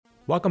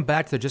Welcome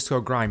back to the Just Go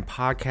Grind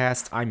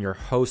podcast. I'm your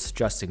host,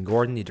 Justin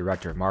Gordon, the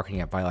Director of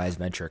Marketing at Vitalize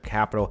Venture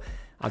Capital.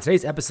 On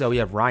today's episode, we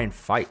have Ryan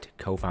Feit,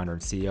 co-founder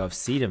and CEO of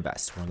Seed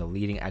Invest, one of the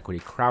leading equity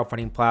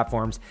crowdfunding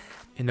platforms.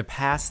 In the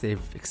past, they've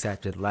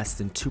accepted less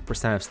than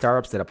 2% of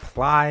startups that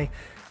apply.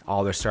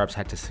 All their startups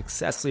had to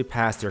successfully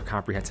pass their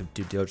comprehensive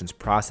due diligence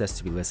process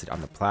to be listed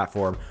on the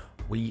platform.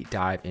 We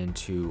dive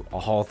into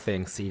all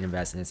things Seed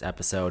Invest in this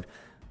episode.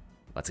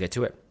 Let's get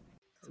to it.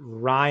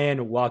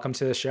 Ryan, welcome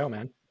to the show,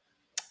 man.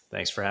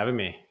 Thanks for having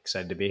me.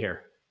 Excited to be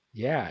here.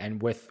 Yeah, and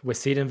with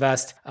Seed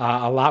Invest,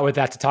 a lot with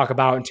that to talk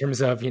about in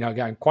terms of,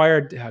 got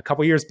acquired a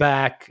couple years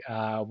back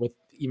with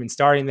even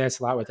starting this,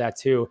 a lot with that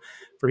too.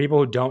 For people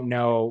who don't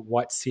know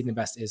what Seed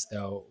Invest is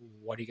though,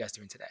 what are you guys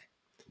doing today?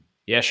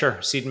 Yeah,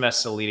 sure. Seed Invest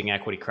is a leading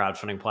equity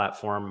crowdfunding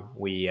platform.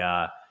 We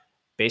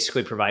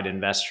basically provide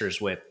investors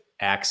with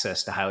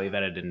access to highly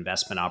vetted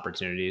investment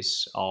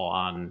opportunities all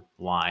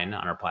online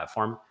on our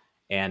platform.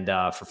 And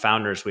for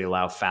founders, we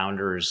allow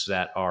founders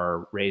that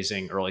are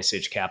raising early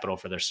stage capital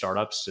for their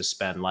startups to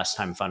spend less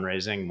time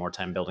fundraising, more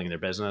time building their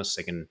business.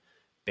 They can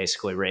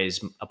basically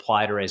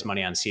apply to raise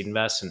money on Seed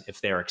Invest. And if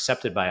they are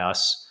accepted by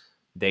us,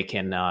 they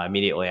can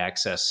immediately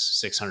access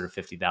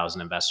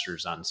 650,000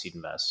 investors on Seed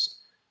Invest.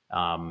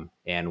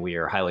 And we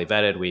are highly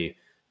vetted. We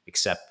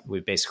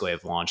basically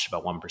have launched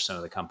about 1%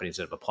 of the companies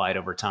that have applied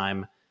over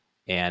time.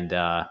 And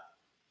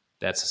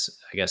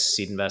that's, I guess,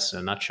 Seed Invest in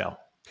a nutshell.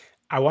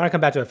 I want to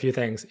come back to a few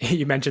things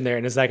you mentioned there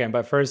in a second,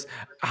 but first,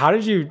 how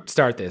did you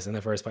start this in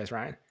the first place,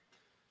 Ryan?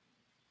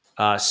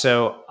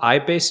 So I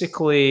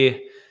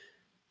basically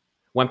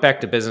went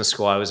back to business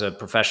school. I was a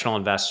professional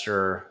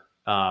investor,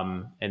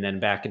 and then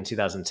back in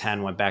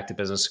 2010, went back to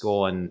business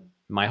school. And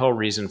my whole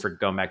reason for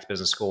going back to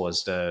business school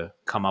was to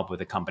come up with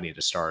a company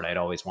to start. I'd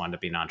always wanted to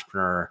be an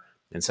entrepreneur,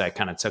 and so I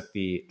kind of took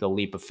the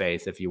leap of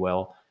faith, if you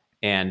will.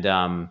 And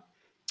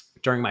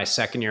during my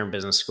second year in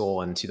business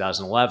school in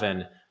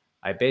 2011.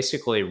 I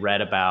basically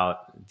read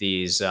about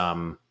these.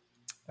 I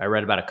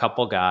read about a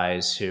couple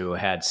guys who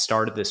had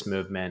started this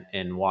movement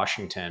in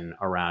Washington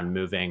around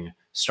moving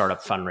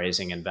startup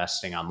fundraising,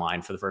 investing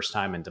online for the first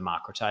time and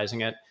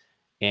democratizing it.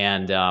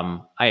 And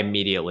I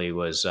immediately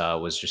was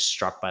just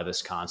struck by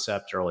this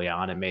concept early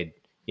on. It made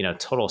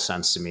total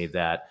sense to me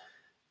that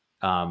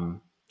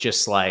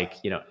just like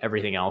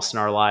everything else in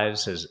our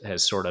lives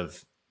has sort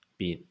of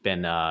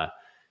been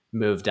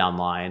moved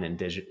online and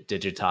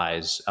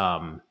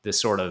digitized. This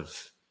sort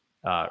of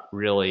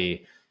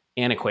really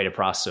antiquated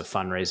process of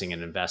fundraising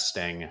and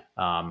investing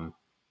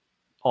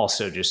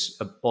also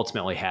just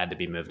ultimately had to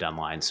be moved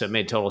online. So it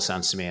made total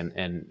sense to me.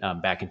 And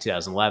back in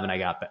 2011, I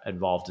got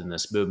involved in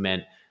this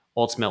movement,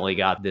 ultimately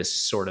got this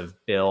sort of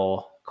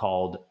bill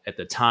called, at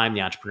the time,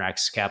 the Entrepreneur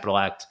Access Capital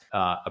Act,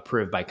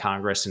 approved by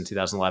Congress in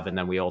 2011.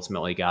 Then we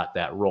ultimately got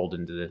that rolled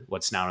into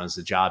what's now known as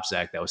the Jobs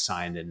Act that was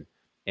signed in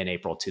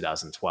April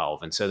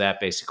 2012. And so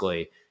that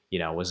basically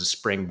was a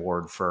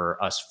springboard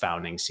for us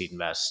founding Seed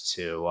Invest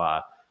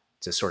to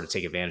sort of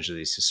take advantage of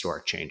these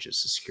historic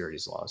changes to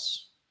securities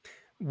laws.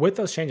 With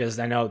those changes,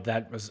 I know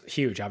that was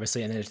huge,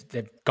 obviously, and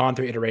they've gone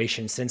through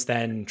iterations since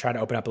then, trying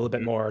to open up a little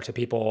bit more to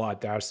people.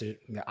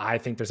 I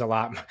think there's a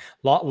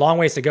long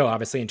ways to go,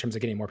 obviously, in terms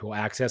of getting more people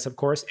access, of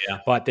course. Yeah.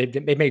 But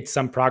they've made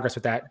some progress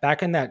with that.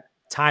 Back in that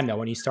time, though,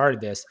 when you started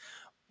this,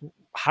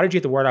 how did you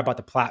get the word out about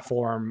the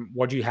platform?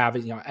 What do you have,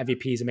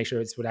 MVPs, to make sure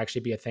this would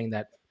actually be a thing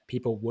that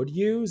people would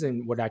use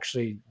and would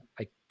actually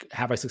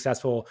have a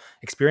successful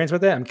experience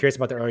with it? I'm curious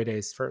about the early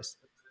days first.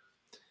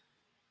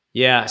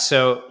 Yeah.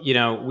 So,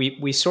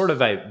 we sort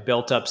of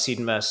built up Seed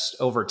Invest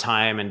over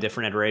time and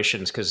different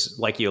iterations because,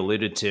 like you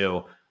alluded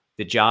to,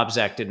 the Jobs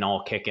Act didn't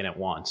all kick in at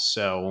once.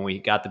 So when we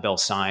got the bill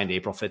signed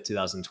April 5th,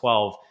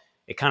 2012,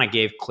 it kind of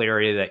gave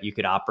clarity that you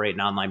could operate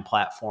an online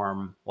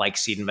platform like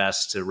Seed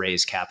Invest to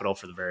raise capital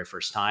for the very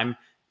first time.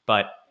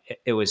 But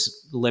it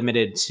was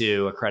limited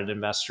to accredited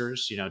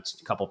investors,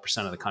 it's a couple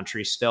percent of the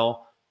country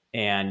still.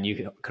 And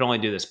you could only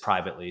do this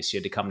privately. So you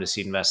had to come to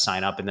Seed Invest,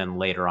 sign up, and then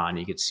later on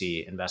you could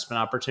see investment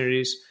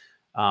opportunities.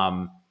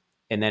 And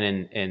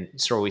then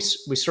so we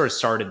sort of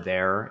started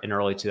there in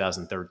early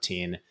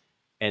 2013.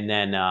 And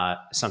then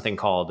something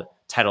called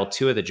Title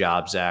II of the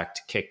Jobs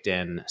Act kicked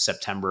in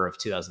September of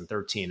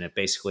 2013. It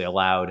basically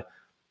allowed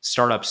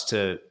startups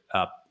to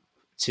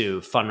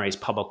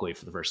fundraise publicly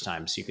for the first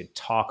time. So you could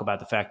talk about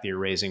the fact that you're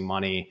raising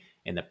money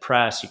in the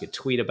press, you could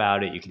tweet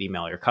about it, you could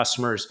email your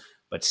customers,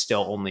 but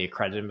still only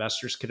accredited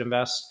investors could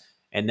invest.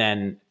 And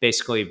then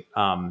basically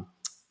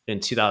in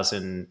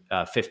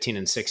 2015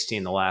 and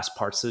 16, the last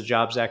parts of the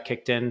Jobs Act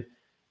kicked in,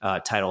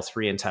 Title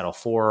III and Title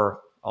IV,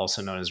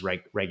 also known as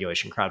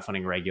Regulation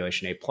Crowdfunding,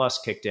 Regulation 8+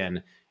 kicked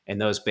in. And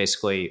those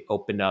basically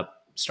opened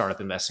up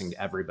startup investing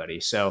to everybody.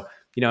 So,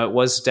 it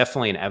was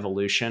definitely an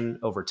evolution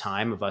over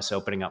time of us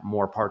opening up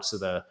more parts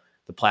of the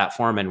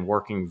platform and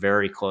working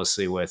very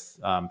closely with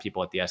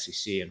people at the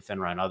SEC and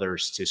FINRA and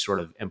others to sort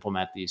of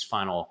implement these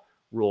final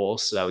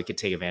rules so that we could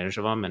take advantage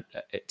of them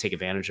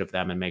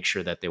and make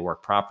sure that they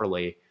work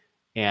properly.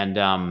 And,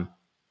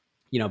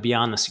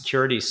 beyond the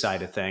security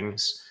side of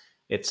things,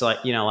 it's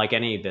like, like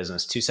any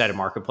business, two-sided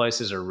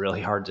marketplaces are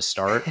really hard to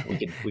start. We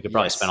could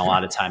probably Yes. spend a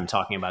lot of time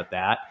talking about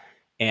that.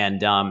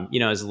 And,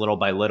 as little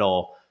by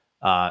little,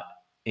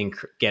 in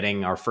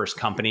getting our first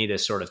company to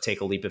sort of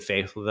take a leap of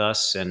faith with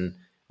us and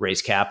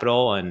raise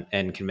capital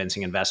and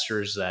convincing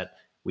investors that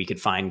we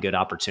could find good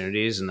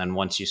opportunities. And then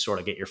once you sort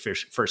of get your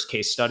first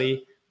case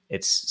study,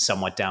 it's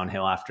somewhat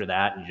downhill after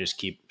that. You just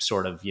keep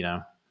sort of,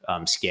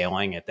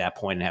 scaling at that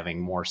point and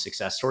having more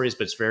success stories,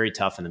 but it's very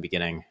tough in the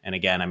beginning. And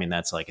again, I mean,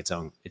 that's like its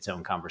own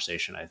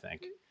conversation, I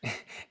think.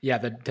 Yeah,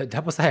 the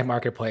double-sided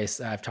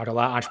marketplace. I've talked to a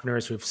lot of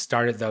entrepreneurs who've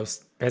started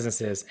those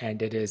businesses,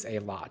 and it is a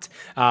lot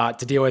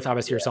to deal with.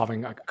 Obviously, you're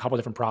solving a couple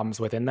different problems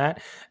within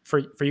that.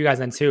 For you guys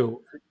then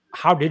too,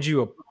 how did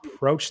you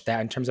approach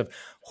that in terms of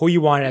who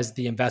you want as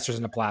the investors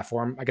in the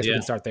platform? I guess we Yeah.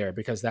 can start there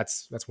because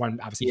that's one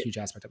obviously huge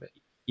aspect of it.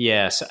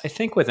 Yes, I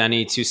think with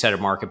any two-sided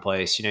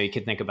marketplace, you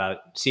could think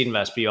about Seed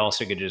Invest, but you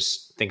also could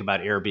just think about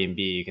Airbnb.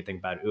 You could think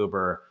about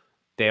Uber.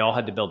 They all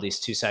had to build these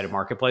two-sided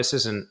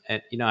marketplaces, and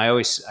I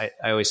always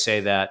say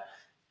that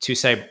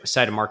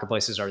two-sided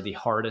marketplaces are the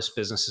hardest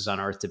businesses on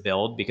earth to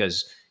build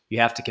because you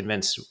have to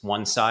convince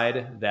one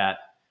side that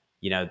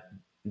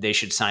they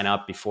should sign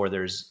up before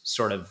there's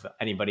sort of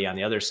anybody on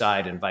the other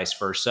side, and vice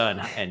versa,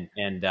 and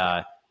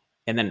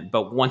then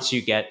but once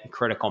you get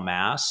critical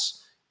mass,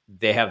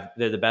 they're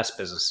the best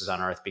businesses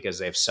on earth because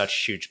they have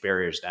such huge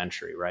barriers to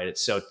entry, right?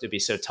 It'd be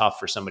so tough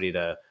for somebody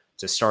to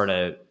start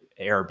a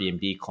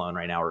Airbnb clone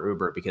right now or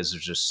Uber because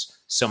there's just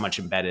so much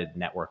embedded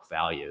network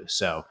value.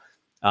 So,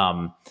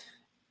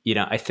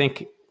 I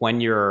think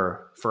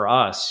for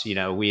us,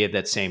 we had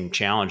that same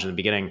challenge in the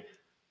beginning.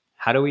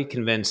 How do we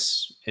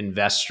convince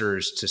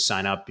investors to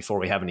sign up before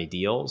we have any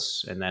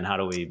deals? And then how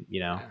do we,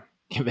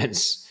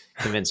 convince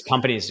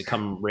companies to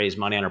come raise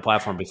money on our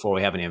platform before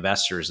we have any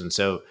investors? And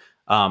so,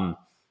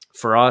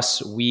 for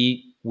us,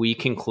 we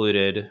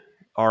concluded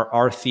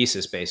our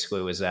thesis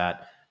basically was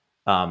that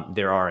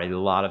there are a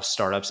lot of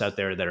startups out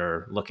there that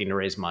are looking to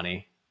raise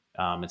money.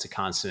 It's a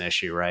constant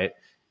issue, right?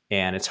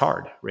 And it's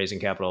hard. Raising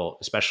capital,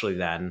 especially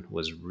then,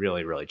 was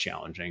really, really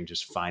challenging.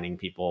 Just finding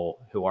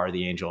people who are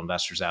the angel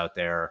investors out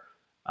there.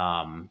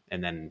 And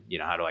then,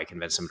 how do I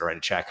convince them to write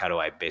a check? How do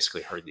I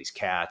basically herd these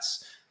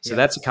cats? So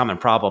that's a common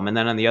problem. And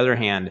then on the other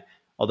hand,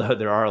 although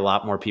there are a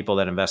lot more people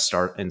that invest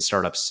in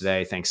startups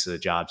today, thanks to the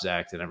Jobs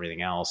Act and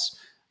everything else,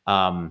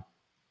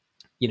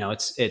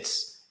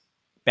 it's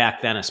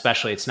back then,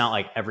 especially, it's not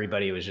like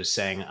everybody was just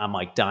saying, I'm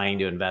like dying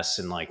to invest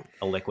in like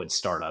a liquid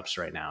startups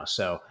right now.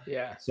 So,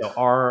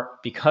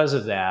 because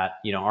of that,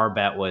 our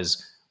bet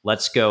was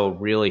let's go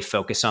really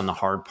focus on the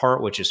hard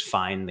part, which is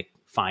find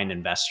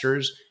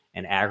investors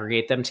and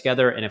aggregate them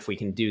together. And if we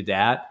can do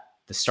that,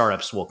 the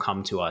startups will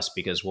come to us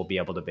because we'll be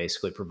able to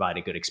basically provide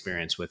a good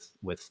experience with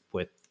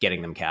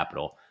getting them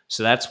capital.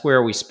 So that's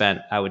where we spent,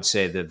 I would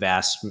say, the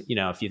vast,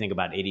 if you think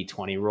about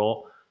 80-20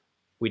 rule,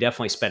 we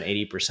definitely spent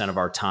 80% of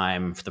our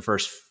time for the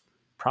first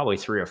probably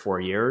 3 or 4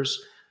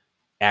 years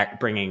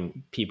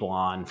bringing people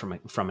on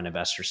from an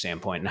investor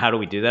standpoint. And how do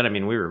we do that? I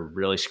mean, we were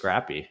really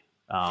scrappy,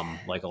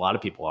 like a lot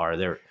of people are.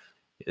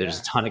 There's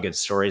a ton of good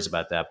stories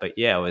about that. But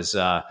yeah, it was,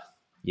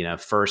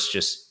 first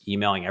just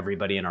emailing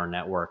everybody in our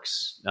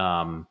networks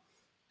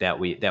that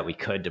we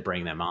could to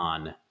bring them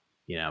on,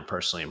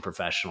 personally and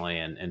professionally,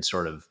 and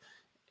sort of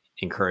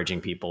encouraging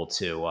people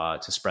to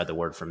spread the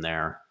word from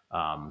there.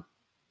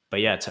 But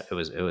yeah, it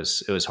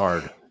was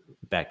hard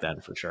back then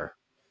for sure.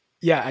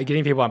 Yeah,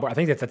 getting people on board. I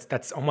think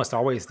that's almost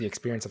always the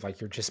experience of like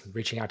you're just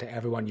reaching out to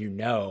everyone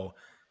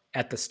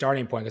at the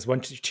starting point. Because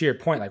once, to your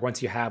point, like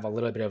once you have a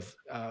little bit of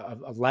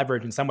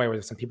leverage in some way, where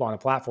there's some people on the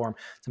platform,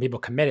 some people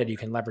committed, you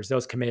can leverage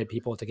those committed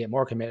people to get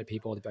more committed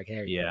people to be like,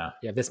 hey, you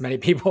have this many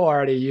people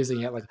already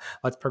using it. Like,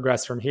 let's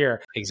progress from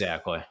here.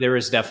 Exactly. There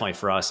was definitely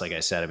for us, like I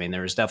said, I mean,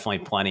 there was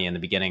definitely plenty in the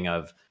beginning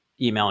of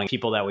emailing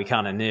people that we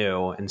kind of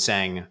knew and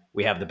saying,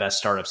 we have the best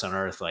startups on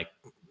earth, like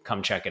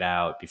come check it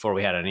out, before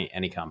we had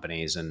any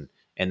companies. And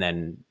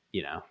then,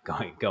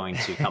 going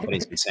to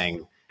companies and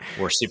saying,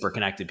 we're super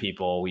connected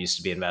people. We used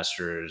to be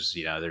investors,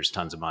 there's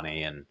tons of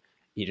money. And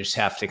you just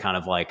have to kind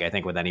of like, I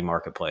think with any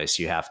marketplace,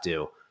 you have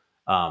to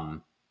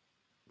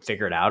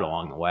figure it out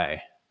along the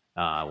way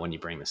when you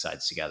bring the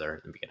sides together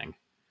at the beginning.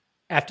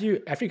 After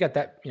you got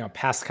that,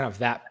 past kind of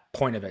that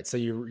point of it, so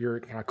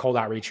you're kind of cold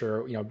outreach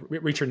or,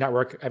 reach your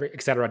network,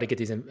 et cetera, to get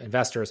these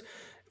investors.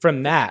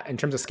 From that, in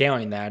terms of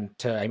scaling that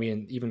to, I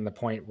mean, even the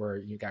point where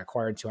you got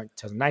acquired in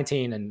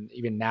 2019, and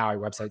even now your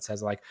website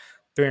says like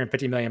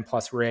 350 million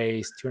plus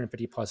raised,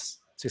 250 plus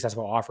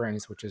successful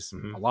offerings, which is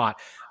a lot.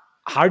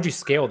 How did you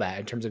scale that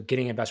in terms of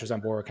getting investors on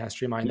board, kind of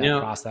streamline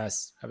that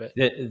process of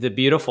it? The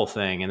beautiful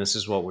thing, and this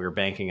is what we were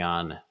banking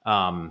on,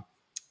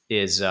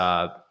 is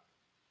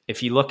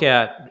if you look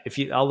at,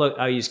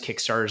 I'll use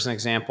Kickstarter as an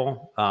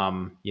example,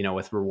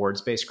 with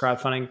rewards-based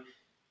crowdfunding.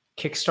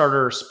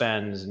 Kickstarter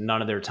spends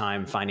none of their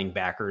time finding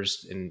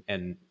backers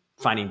and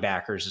finding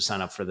backers to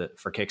sign up for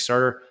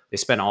Kickstarter. They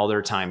spend all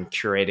their time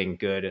curating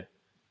good,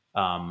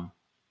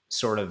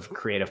 sort of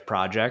creative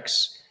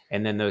projects.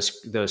 And then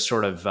those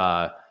sort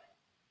of,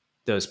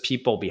 those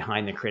people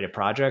behind the creative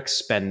projects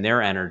spend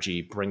their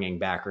energy bringing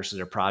backers to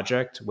their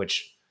project,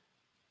 which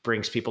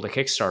brings people to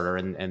Kickstarter,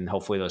 and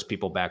hopefully those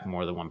people back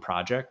more than one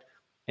project.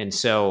 And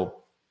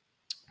so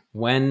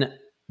when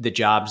the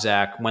Jobs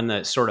Act, when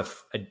the sort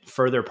of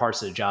further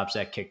parts of the Jobs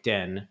Act kicked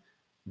in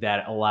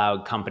that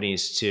allowed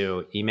companies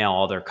to email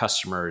all their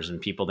customers and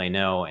people they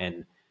know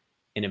and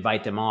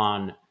invite them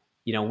on,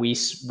 we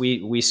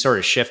sort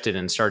of shifted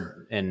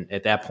and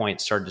at that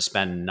point started to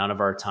spend none of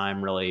our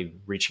time really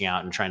reaching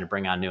out and trying to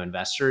bring on new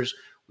investors.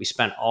 We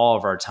spent all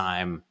of our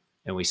time,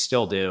 and we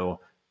still do,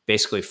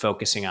 basically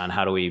focusing on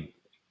how do we,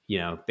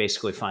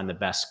 basically find the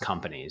best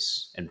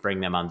companies and bring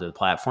them onto the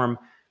platform.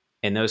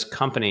 And those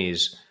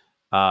companies,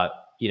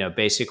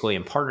 basically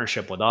in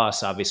partnership with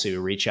us, obviously we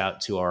reach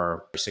out to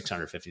our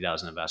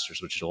 650,000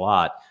 investors, which is a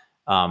lot.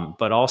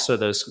 But also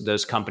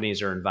those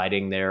companies are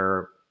inviting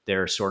their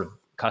sort of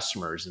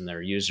customers and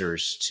their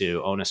users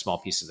to own a small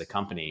piece of the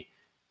company.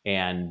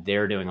 And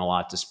they're doing a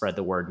lot to spread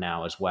the word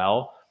now as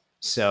well.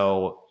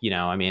 So,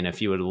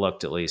 if you would have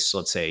looked at least,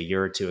 let's say a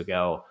year or two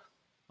ago,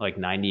 like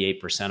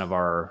 98% of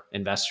our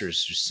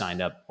investors just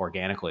signed up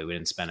organically. We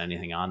didn't spend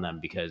anything on them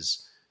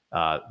because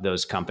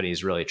those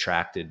companies really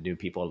attracted new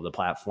people to the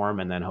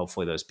platform. And then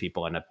hopefully those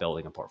people end up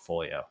building a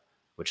portfolio,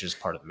 which is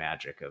part of the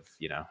magic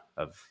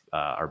of,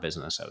 our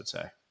business, I would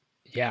say.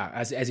 Yeah,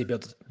 as you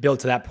build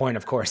to that point,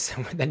 of course,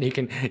 then you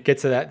can get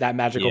to that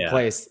magical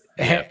place.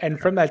 Yeah, and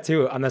from that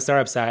too, on the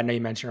startup side, I know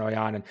you mentioned early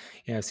on,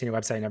 and seeing your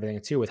website and everything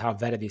too, with how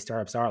vetted these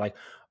startups are. Like,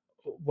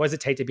 what does it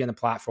take to be on the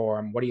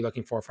platform? What are you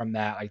looking for from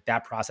that? Like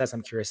that process,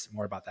 I'm curious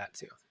more about that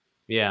too.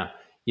 Yeah,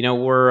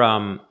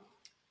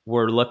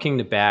 we're looking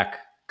to back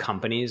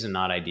companies and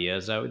not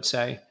ideas, I would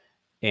say.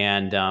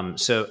 And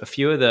so a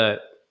few of the,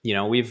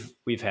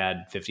 we've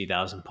had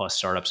 50,000 plus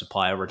startups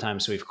apply over time,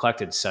 so we've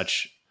collected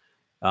such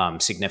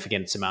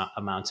significant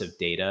amounts of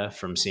data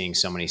from seeing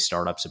so many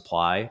startups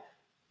apply.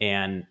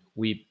 And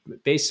we,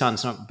 based on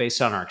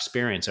our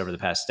experience over the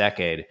past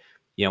decade,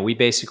 we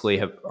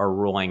basically are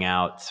ruling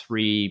out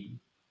three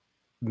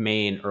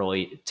main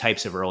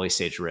types of early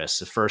stage risks.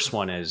 The first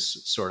one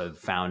is sort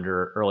of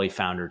early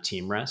founder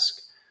team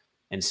risk.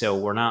 And so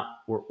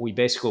we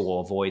basically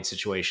will avoid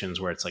situations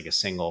where it's like a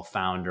single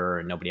founder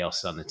and nobody else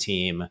is on the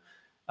team.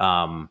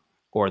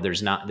 Or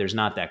there's not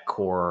that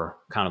core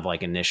kind of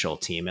like initial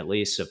team, at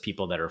least, of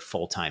people that are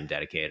full-time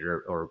dedicated,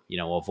 or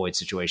we'll avoid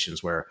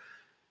situations where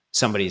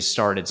somebody's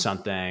started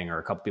something or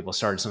a couple people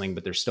started something,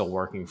 but they're still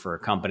working for a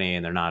company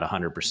and they're not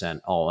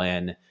 100% all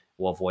in.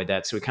 We'll avoid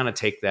that. So we kind of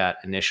take that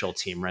initial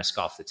team risk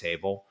off the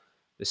table.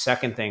 The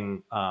second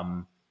thing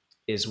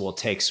is we'll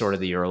take sort of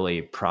the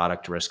early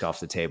product risk off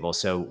the table.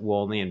 So we'll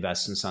only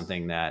invest in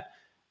something that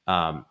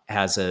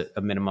has a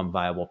minimum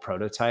viable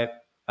prototype,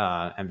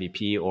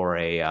 MVP,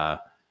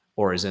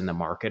 or is in the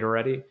market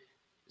already.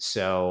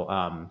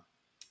 So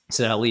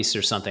so at least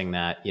there's something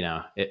that,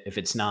 if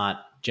it's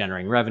not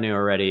generating revenue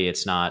already,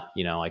 it's not,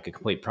 like a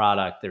complete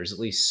product, there's at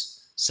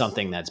least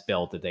something that's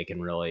built that they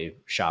can really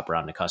shop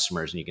around to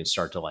customers, and you can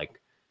start to like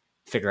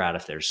figure out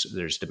if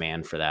there's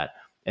demand for that.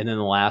 And then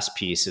the last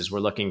piece is we're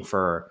looking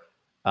for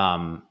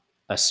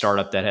a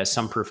startup that has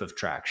some proof of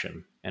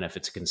traction. And if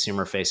it's a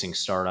consumer facing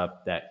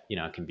startup, that,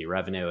 it can be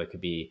revenue, it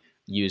could be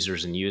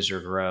users and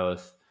user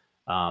growth.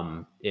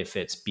 If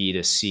it's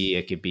B2C,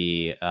 it could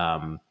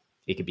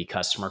be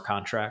customer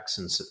contracts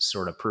and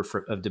sort of proof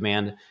of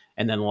demand.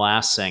 And then the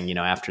last thing,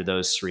 after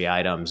those three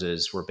items,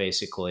 is we're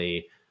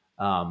basically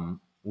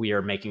we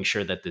are making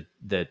sure that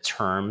the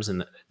terms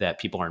and that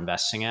people are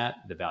investing at,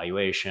 the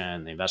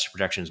valuation, the investor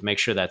projections, make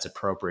sure that's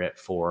appropriate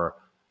for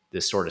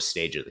this sort of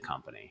stage of the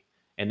company.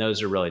 And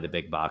those are really the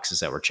big boxes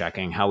that we're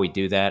checking. How we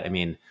do that,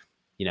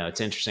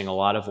 it's interesting. A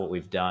lot of what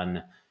we've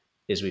done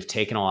is we've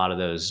taken a lot of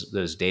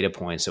those data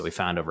points that we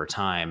found over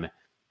time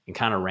and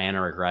kind of ran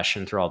a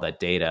regression through all that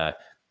data.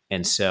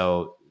 And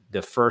so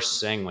the first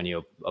thing when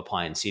you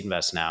apply in Seed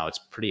Invest now, it's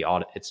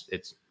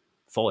it's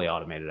fully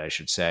automated, I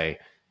should say,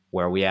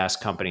 where we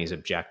ask companies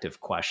objective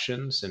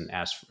questions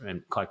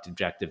and collect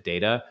objective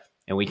data,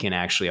 and we can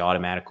actually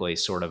automatically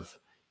sort of,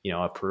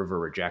 approve or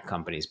reject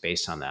companies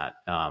based on that.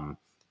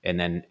 And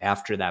then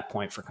after that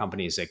point, for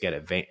companies that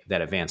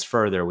that advance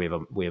further, we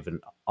have an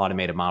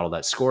automated model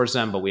that scores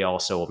them, but we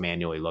also will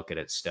manually look at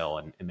it still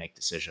and make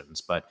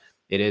decisions. But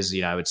it is,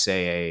 I would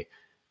say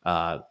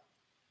a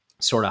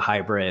sort of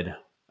hybrid,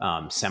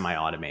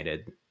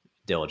 semi-automated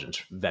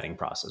diligence vetting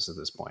process at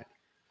this point.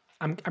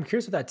 I'm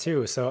curious with that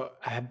too. So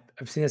I've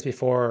seen this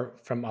before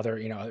from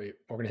other, other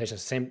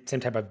organizations, same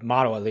type of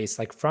model, at least.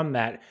 Like from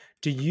that,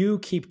 do you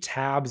keep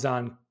tabs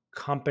on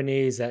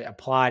companies that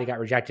applied, got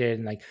rejected,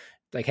 and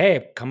like,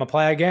 hey, come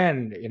apply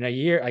again in a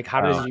year? Like,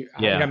 how does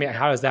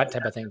how does that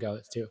type of thing go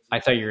too? I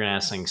thought you were going to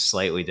ask something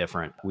slightly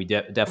different. We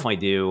definitely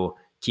do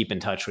keep in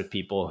touch with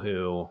people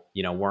who,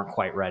 weren't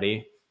quite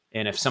ready.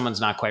 And if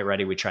someone's not quite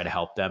ready, we try to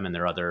help them, and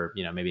there are other,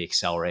 maybe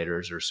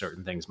accelerators or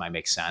certain things might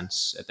make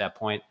sense at that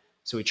point.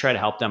 So we try to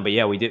help them. But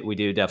yeah, we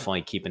do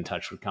definitely keep in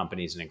touch with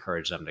companies and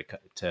encourage them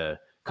to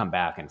come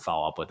back and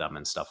follow up with them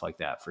and stuff like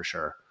that, for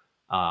sure.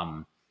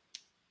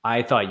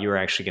 I thought you were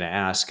actually going to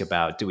ask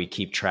about, do we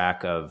keep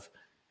track of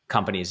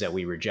companies that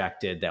we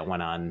rejected that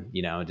went on,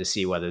 to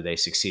see whether they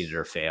succeeded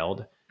or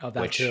failed, Oh,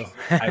 that too.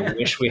 which I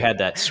wish we had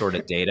that sort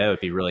of data. It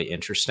would be really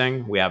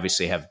interesting. We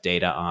obviously have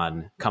data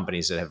on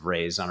companies that have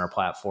raised on our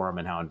platform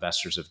and how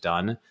investors have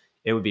done.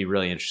 It would be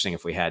really interesting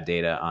if we had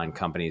data on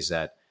companies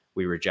that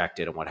we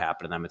rejected and what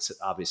happened to them. It's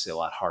obviously a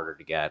lot harder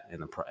to get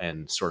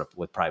and sort of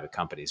with private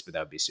companies, but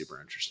that would be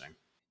super interesting.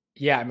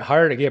 Yeah, I mean,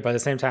 harder to get, but at the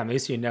same time, at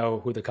least you know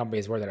who the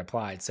companies were that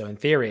applied. So in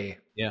theory,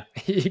 Yeah,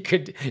 you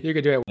could do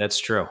it, that's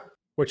true.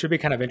 which would be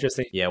kind of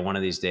interesting. Yeah, one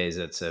of these days,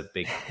 that's a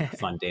big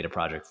fun data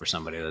project for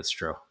somebody. That's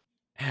true.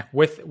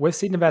 With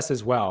Seed Invest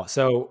as well.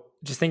 So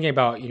just thinking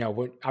about,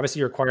 obviously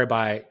you're acquired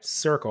by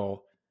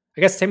Circle.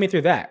 I guess take me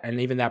through that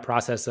and even that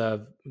process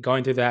of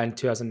going through that in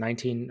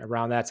 2019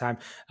 around that time.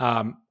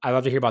 I'd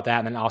love to hear about that,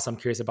 and then also I'm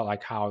curious about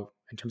like how,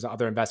 in terms of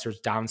other investors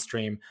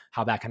downstream,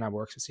 how that kind of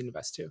works with Seed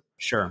Invest too.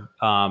 Sure.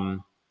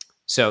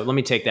 So let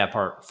me take that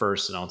part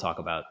first, and I'll talk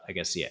about, I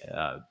guess,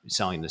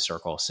 selling the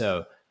Circle.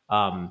 So,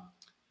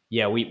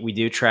 yeah, we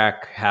do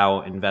track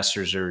how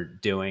investors are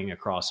doing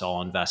across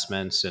all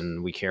investments,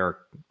 and we care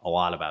a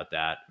lot about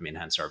that. I mean,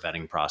 hence our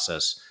vetting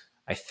process.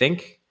 I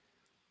think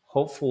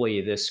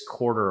hopefully this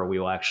quarter we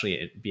will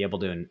actually be able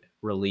to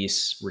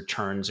release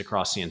returns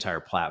across the entire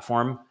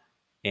platform,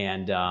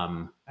 and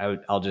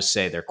I'll just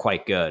say they're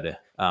quite good.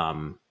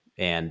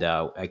 And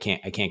I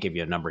can't give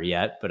you a number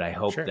yet, but I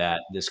hope Sure.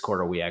 that this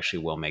quarter we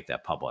actually will make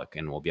that public,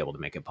 and we'll be able to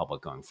make it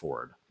public going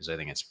forward, because I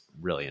think it's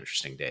really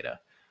interesting data.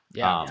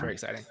 Yeah, it's very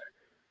exciting.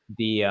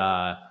 The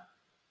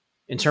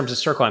In terms of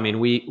Circle, I mean,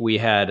 we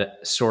had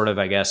sort of,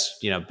 I guess,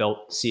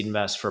 built Seed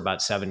Invest for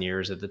about 7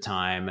 years at the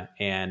time,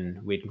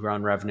 and we'd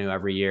grown revenue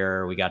every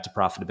year. We got to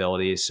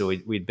profitability, so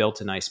we'd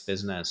built a nice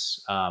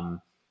business.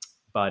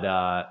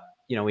 But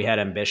we had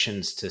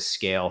ambitions to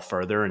scale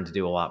further and to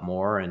do a lot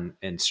more.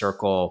 And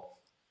Circle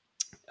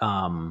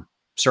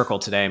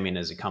today, I mean,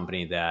 is a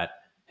company that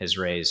has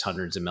raised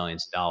hundreds of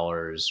millions of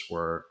dollars.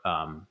 We're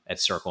at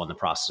Circle in the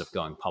process of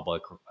going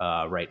public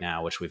right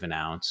now, which we've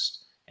announced,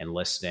 and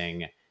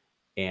listing.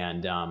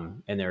 And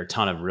there are a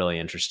ton of really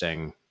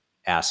interesting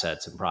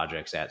assets and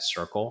projects at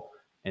Circle.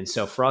 And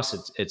so for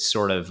us, it's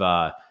sort of,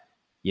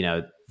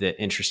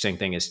 the interesting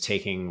thing is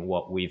taking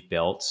what we've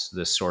built,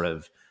 this sort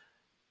of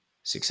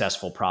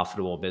successful,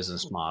 profitable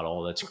business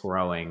model that's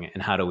growing,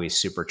 and how do we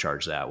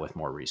supercharge that with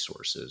more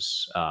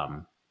resources?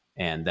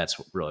 And that's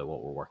really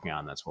what we're working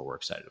on. That's what we're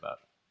excited about.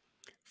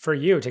 For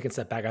you, taking a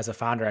step back as a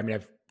founder, I mean,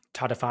 I've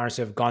talked to founders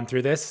who have gone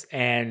through this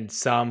and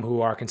some who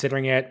are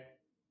considering it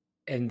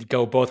and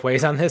go both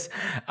ways on this.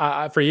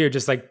 For you,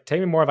 just like take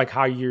me more of like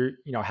how you're,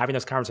 having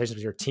those conversations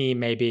with your team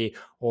maybe,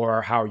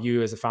 or how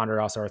you as a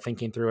founder also are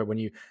thinking through it when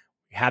you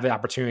have the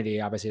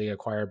opportunity, obviously, to get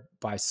acquired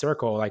by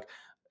Circle, like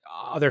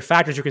other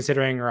factors you're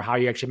considering, or how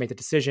you actually make the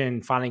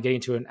decision, finally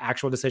getting to an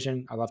actual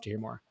decision. I'd love to hear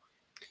more.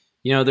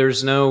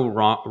 There's no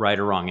right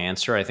or wrong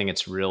answer. I think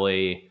it's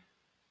really,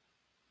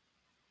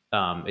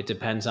 it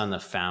depends on the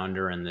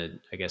founder and the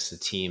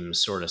team's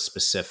sort of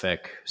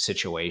specific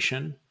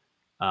situation.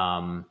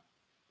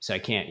 So I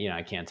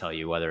can't tell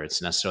you whether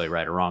it's necessarily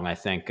right or wrong. I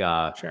think,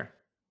 Sure.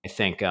 I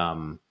think,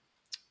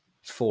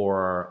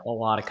 for a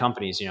lot of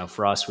companies,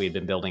 for us, we've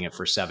been building it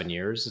for 7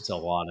 years. It's a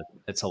lot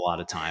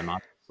of time,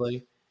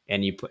 obviously.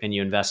 And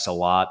you invest a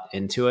lot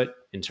into it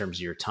in terms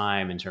of your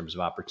time, in terms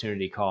of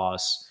opportunity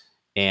costs.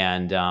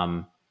 And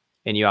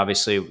you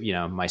obviously,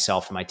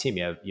 myself and my team,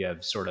 you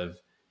have sort of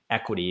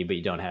equity, but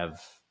you don't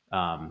have,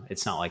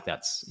 it's not like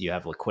you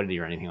have liquidity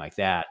or anything like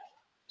that.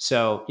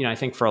 So, I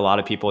think for a lot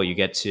of people, you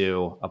get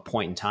to a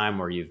point in time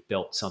where you've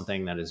built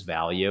something that is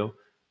value,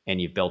 and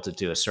you've built it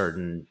to a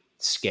certain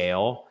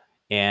scale.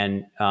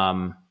 And,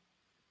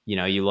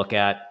 you look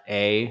at,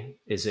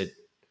 is it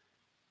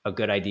a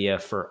good idea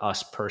for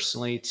us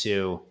personally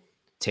to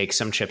take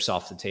some chips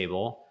off the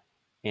table?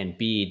 And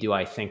B, do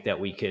I think that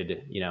we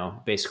could,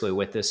 basically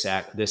with this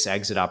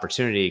exit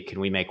opportunity,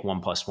 can we make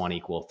 1 +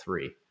 1 =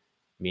 3?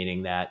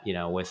 Meaning that,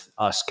 with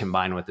us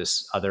combined with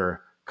this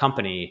other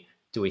company,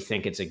 do we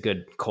think it's a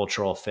good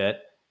cultural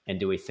fit? And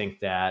do we think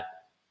that,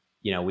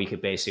 we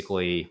could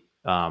basically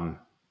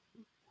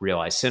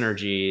realize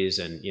synergies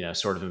and,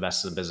 sort of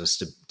invest in the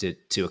business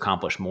to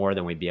accomplish more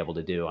than we'd be able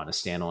to do on a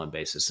standalone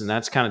basis? And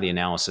that's kind of the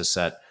analysis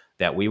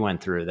that we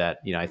went through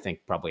that, I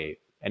think probably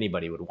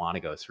anybody would want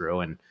to go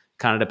through, and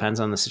kind of depends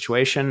on the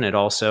situation. It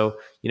also,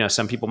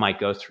 some people might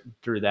go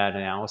through that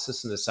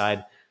analysis and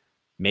decide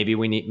maybe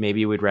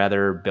we'd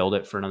rather build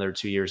it for another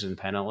 2 years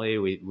independently.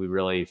 We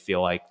really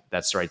feel like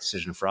that's the right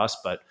decision for us.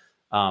 But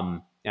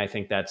I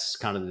think that's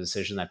kind of the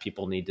decision that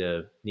people need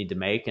to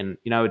make. And,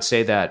 I would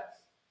say that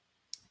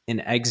an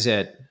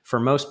exit for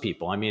most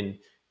people, I mean,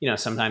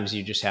 sometimes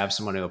you just have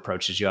someone who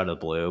approaches you out of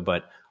the blue,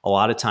 but a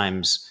lot of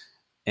times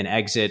an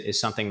exit is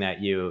something that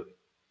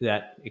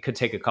it could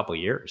take a couple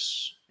of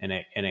years, and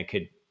it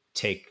could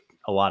take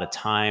a lot of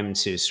time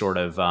to sort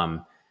of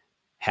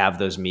have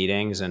those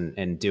meetings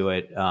and do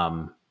it,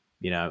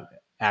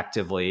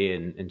 actively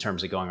in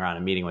terms of going around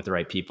and meeting with the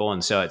right people.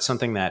 And so it's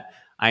something that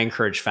I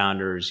encourage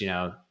founders,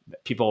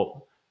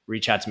 people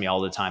reach out to me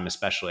all the time,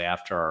 especially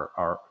after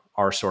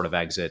our sort of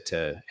exit,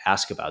 to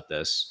ask about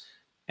this.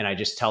 And I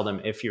just tell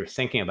them, if you're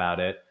thinking about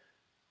it,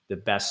 the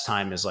best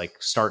time is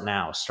like start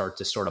now, start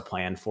to sort of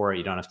plan for it.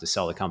 You don't have to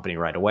sell the company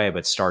right away,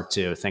 but start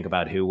to think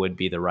about who would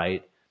be the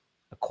right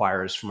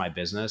acquirers for my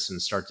business and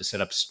start to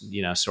set up,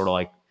 sort of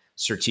like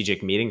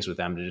strategic meetings with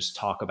them to just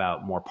talk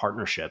about more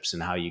partnerships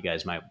and how you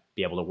guys might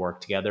be able to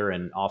work together.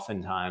 And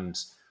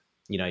oftentimes,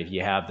 if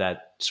you have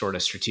that sort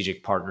of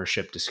strategic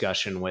partnership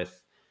discussion with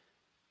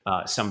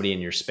somebody in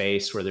your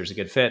space where there's a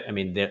good fit, I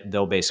mean,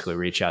 they'll basically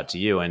reach out to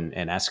you and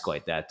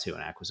escalate that to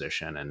an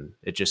acquisition. And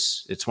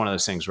it's one of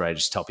those things where I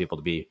just tell people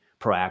to be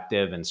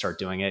proactive and start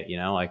doing it,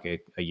 like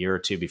a year or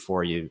two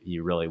before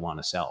you really want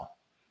to sell.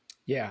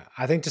 Yeah,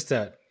 I think just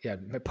to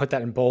put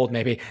that in bold,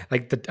 maybe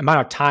like the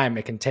amount of time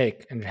it can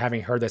take, and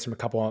having heard this from a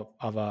couple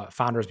of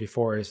founders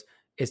before, is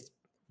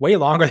way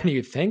longer than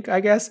you'd think, I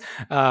guess.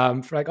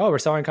 For like, oh, we're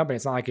selling a company.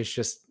 It's not like you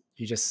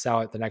just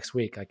sell it the next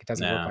week. Like, it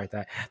doesn't work like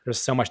that. There's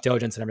so much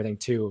diligence and everything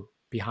too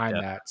behind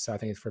that. So I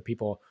think it's for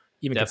people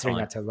even considering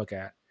that to look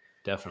at.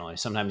 Definitely.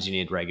 Sometimes you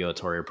need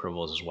regulatory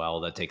approvals as well.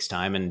 That takes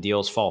time, and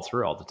deals fall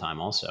through all the time.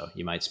 Also,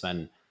 you might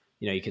spend,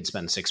 you could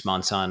spend 6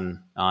 months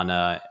on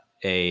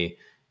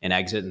an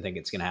exit and think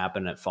it's going to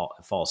happen. It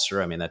falls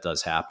through. I mean, that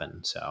does happen.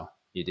 So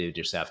you do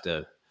just have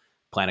to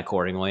plan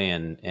accordingly.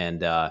 And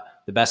the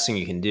best thing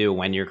you can do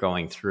when you're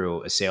going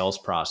through a sales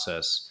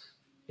process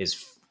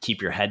is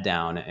keep your head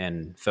down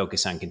and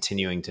focus on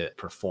continuing to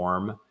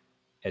perform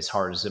as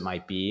hard as it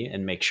might be,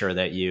 and make sure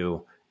that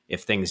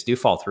if things do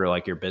fall through,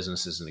 like, your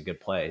business is in a good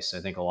place. I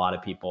think a lot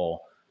of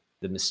people,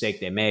 the mistake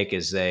they make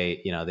is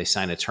they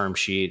sign a term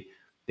sheet,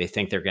 they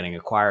think they're getting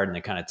acquired, and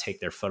they kind of take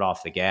their foot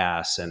off the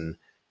gas and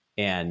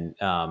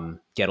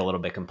get a little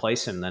bit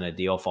complacent, and then a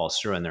deal falls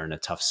through and they're in a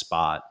tough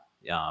spot.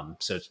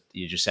 So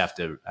you just have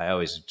to, I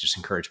always just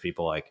encourage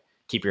people, like,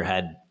 keep your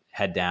head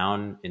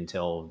down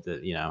until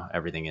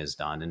everything is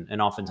done.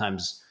 And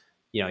oftentimes,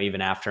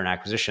 even after an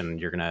acquisition,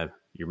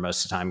 you're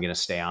most of the time going to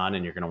stay on,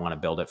 and you're going to want to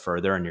build it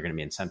further, and you're going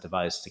to be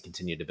incentivized to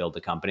continue to build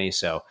the company.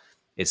 So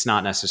it's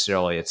not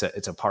necessarily, it's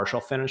a partial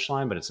finish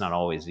line, but it's not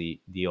always the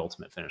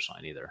ultimate finish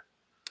line either.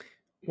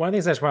 One of the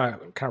things I just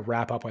want to kind of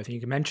wrap up with, you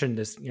mentioned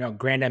this,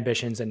 grand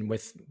ambitions, and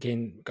with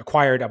getting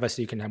acquired,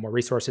 obviously you can have more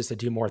resources to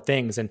do more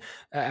things. And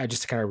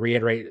just to kind of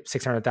reiterate,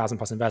 600,000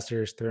 plus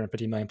investors,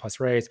 350 million plus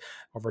raise,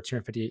 over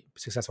 250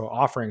 successful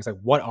offerings. Like,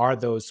 what are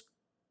those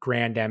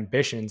grand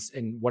ambitions,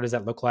 and what does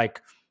that look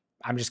like?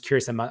 I'm just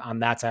curious on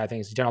that side of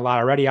things. You've done a lot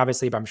already,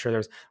 obviously, but I'm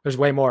sure there's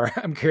way more.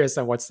 I'm curious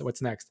on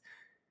what's next.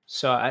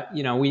 So,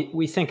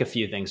 we think a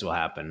few things will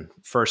happen.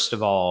 First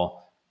of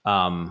all,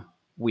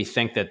 we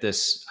think that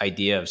this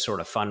idea of sort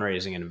of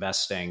fundraising and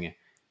investing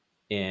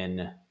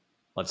in,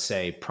 let's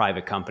say,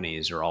 private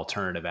companies or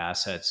alternative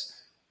assets,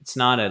 it's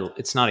not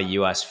a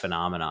US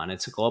phenomenon,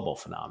 it's a global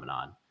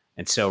phenomenon.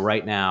 And so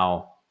right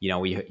now,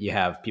 you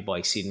have people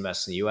like Seed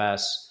Invest in the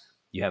US,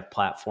 you have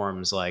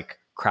platforms like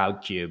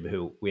Crowdcube,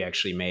 who we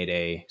actually made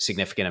a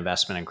significant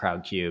investment in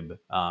Crowdcube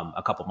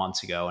a couple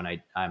months ago, and I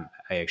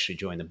actually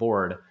joined the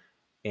board,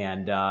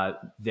 and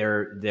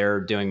they're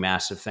doing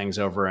massive things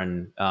over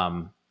in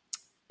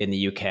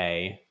the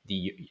UK.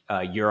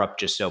 Europe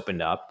just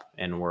opened up,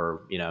 and we're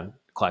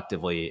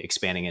collectively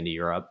expanding into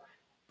Europe.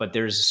 But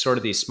there's sort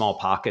of these small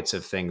pockets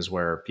of things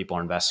where people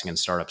are investing in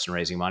startups and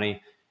raising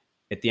money.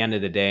 At the end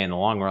of the day, in the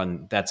long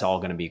run, that's all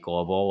going to be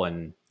global,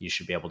 and you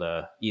should be able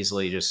to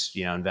easily just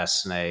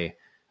invest in a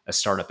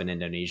startup in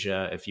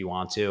Indonesia if you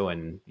want to,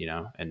 and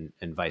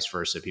and vice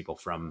versa. People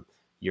from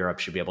Europe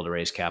should be able to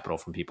raise capital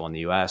from people in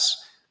the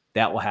US.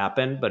 That will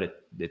happen, but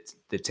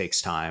it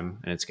takes time,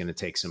 and it's going to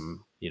take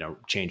some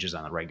changes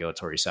on the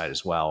regulatory side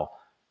as well.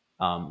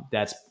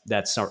 That's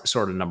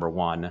sort of number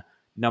one.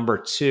 Number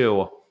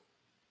two,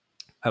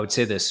 I would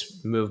say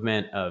this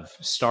movement of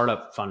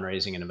startup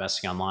fundraising and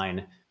investing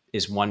online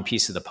is one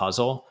piece of the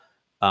puzzle.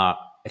 I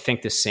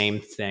think the same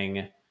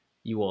thing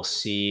you will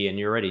see, and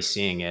you're already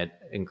seeing it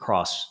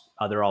across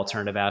other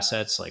alternative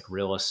assets like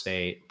real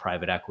estate,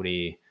 private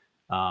equity,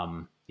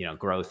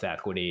 growth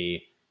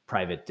equity,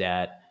 private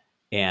debt.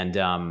 And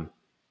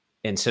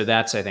so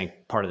that's, I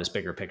think, part of this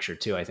bigger picture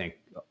too. I think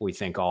we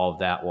think all of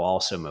that will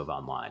also move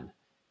online,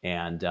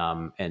 and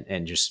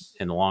just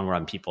in the long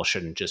run, people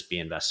shouldn't just be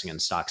investing in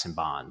stocks and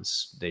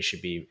bonds. They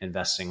should be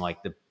investing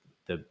like the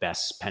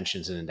best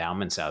pensions and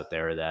endowments out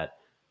there that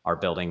are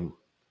building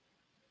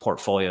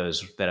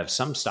portfolios that have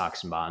some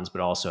stocks and bonds,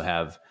 but also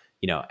have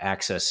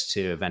access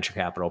to venture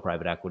capital,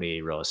 private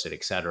equity, real estate,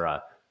 et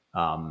cetera.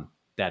 So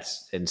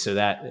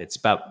it's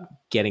about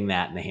getting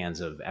that in the hands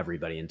of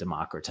everybody and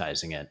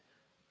democratizing it.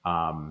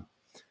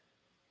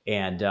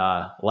 And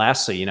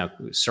lastly,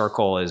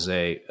 Circle is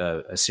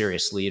a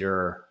serious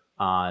leader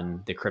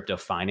on the crypto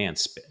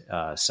finance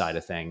side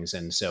of things.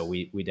 And so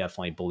we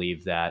definitely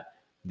believe that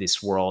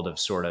this world of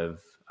sort of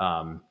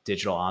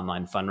digital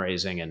online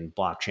fundraising and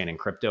blockchain and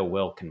crypto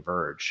will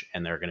converge.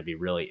 And there are going to be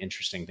really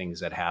interesting things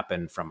that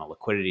happen from a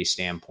liquidity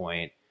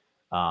standpoint,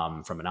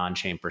 from an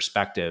on-chain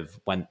perspective,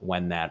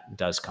 when that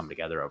does come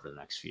together over the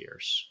next few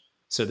years.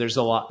 So there's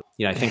a lot,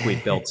 I think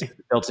we've built an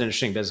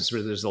interesting business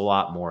where there's a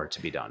lot more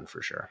to be done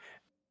for sure.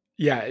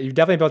 Yeah, you've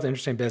definitely built an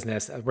interesting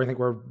business. I think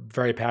we're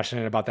very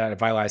passionate about that at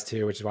Vitalize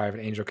too, which is why I have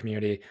an angel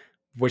community,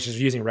 which is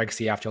using Reg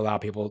CF to allow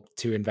people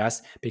to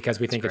invest,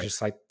 because we think it's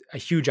just like a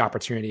huge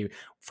opportunity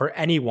for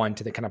anyone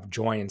to kind of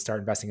join and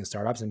start investing in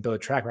startups and build a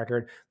track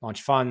record,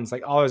 launch funds,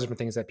 like all those different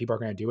things that people are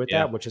going to do with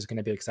that, which is going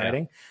to be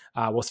exciting.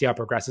 We'll see how it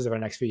progresses over the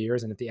next few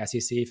years. And if the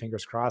SEC,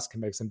 fingers crossed,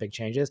 can make some big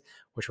changes,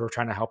 which we're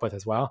trying to help with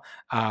as well,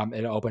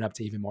 it'll open up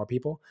to even more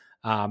people.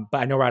 But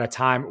I know we're out of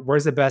time.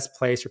 Where's the best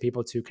place for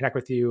people to connect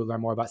with you,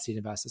 learn more about Seed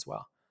Invest as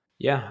well?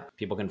 Yeah,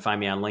 people can find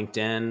me on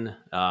LinkedIn,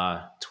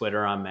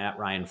 Twitter. I'm at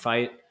Ryan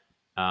Fight.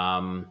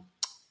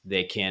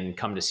 They can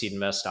come to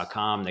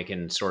seedinvest.com. They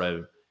can sort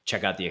of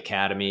check out the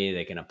academy.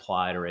 They can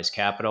apply to raise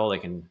capital. They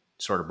can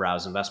sort of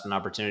browse investment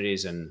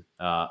opportunities, and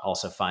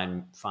also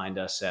find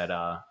us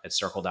at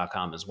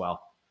circle.com as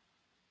well.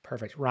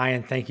 Perfect.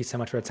 Ryan, thank you so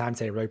much for the time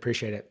today. Really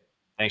appreciate it.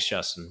 Thanks,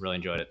 Justin. Really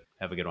enjoyed it.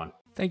 Have a good one.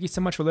 Thank you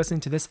so much for listening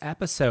to this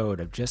episode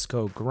of Just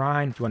Go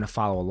Grind. If you want to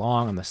follow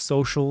along on the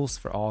socials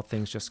for all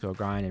things Just Go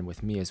Grind and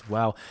with me as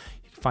well,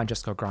 you can find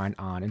Just Go Grind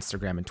on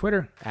Instagram and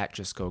Twitter at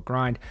Just Go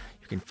Grind.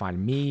 You can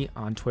find me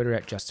on Twitter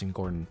at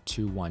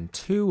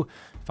JustinGordon212.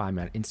 Find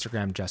me on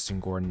Instagram,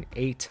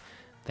 JustinGordon8.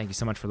 Thank you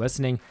so much for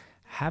listening.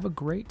 Have a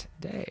great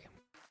day.